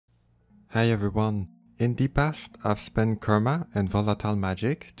Hey everyone, in the past I've spent Karma and Volatile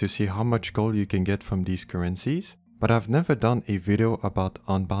Magic to see how much gold you can get from these currencies, but I've never done a video about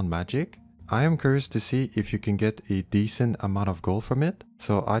Unbound Magic. I am curious to see if you can get a decent amount of gold from it,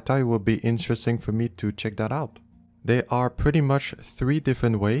 so I thought it would be interesting for me to check that out. There are pretty much 3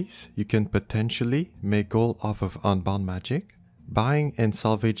 different ways you can potentially make gold off of Unbound Magic: buying and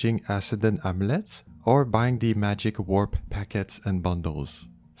salvaging Ascendant Amulets, or buying the Magic Warp packets and bundles.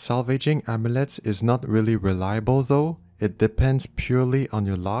 Salvaging amulets is not really reliable though, it depends purely on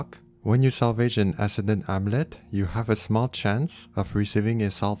your luck. When you salvage an Ascendant Amulet, you have a small chance of receiving a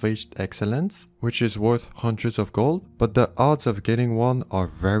Salvaged Excellence, which is worth hundreds of gold, but the odds of getting one are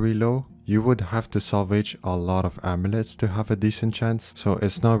very low. You would have to salvage a lot of amulets to have a decent chance, so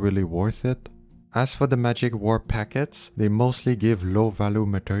it's not really worth it. As for the Magic Warp packets, they mostly give low value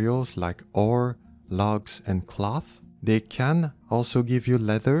materials like ore, logs, and cloth. They can also give you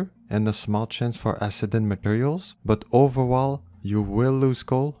leather and a small chance for Ascendant materials, but overall you will lose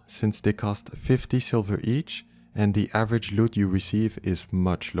gold since they cost 50 silver each and the average loot you receive is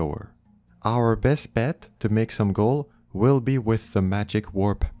much lower. Our best bet to make some gold will be with the Magic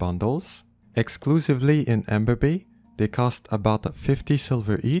Warp bundles. Exclusively in Ember Bay, they cost about 50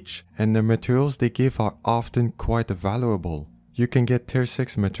 silver each and the materials they give are often quite valuable. You can get tier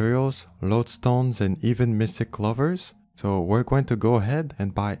 6 materials, lodestones, and even Mystic Clovers, so we're going to go ahead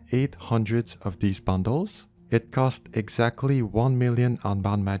and buy 800 of these bundles. It costs exactly 1 million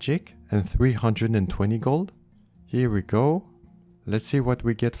Unbound Magic and 320 gold. Here we go. Let's see what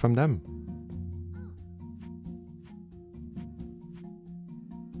we get from them.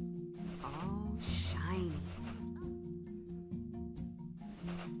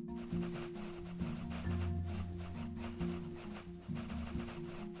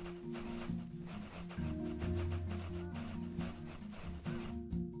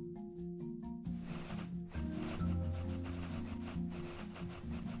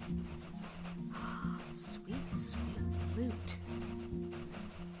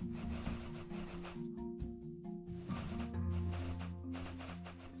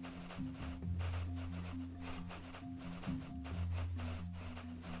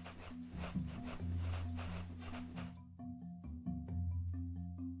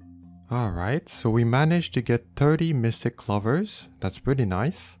 Alright, so we managed to get 30 Mystic Clovers, that's pretty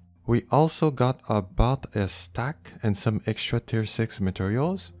nice. We also got about a stack and some extra tier 6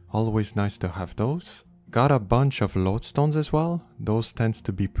 materials, always nice to have those. Got a bunch of lodestones as well, those tends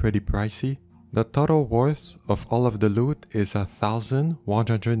to be pretty pricey. The total worth of all of the loot is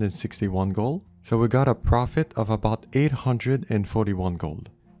 1,161 gold, so we got a profit of about 841 gold.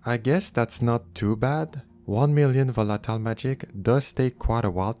 I guess that's not too bad. 1 million Volatile Magic does take quite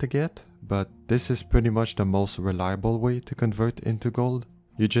a while to get, but this is pretty much the most reliable way to convert into gold.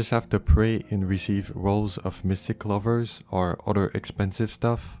 You just have to pray and receive rolls of Mystic Clovers or other expensive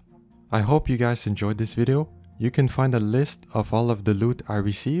stuff. I hope you guys enjoyed this video. You can find a list of all of the loot I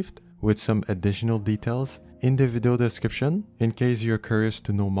received with some additional details in the video description in case you're curious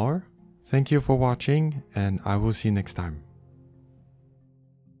to know more. Thank you for watching and I will see you next time.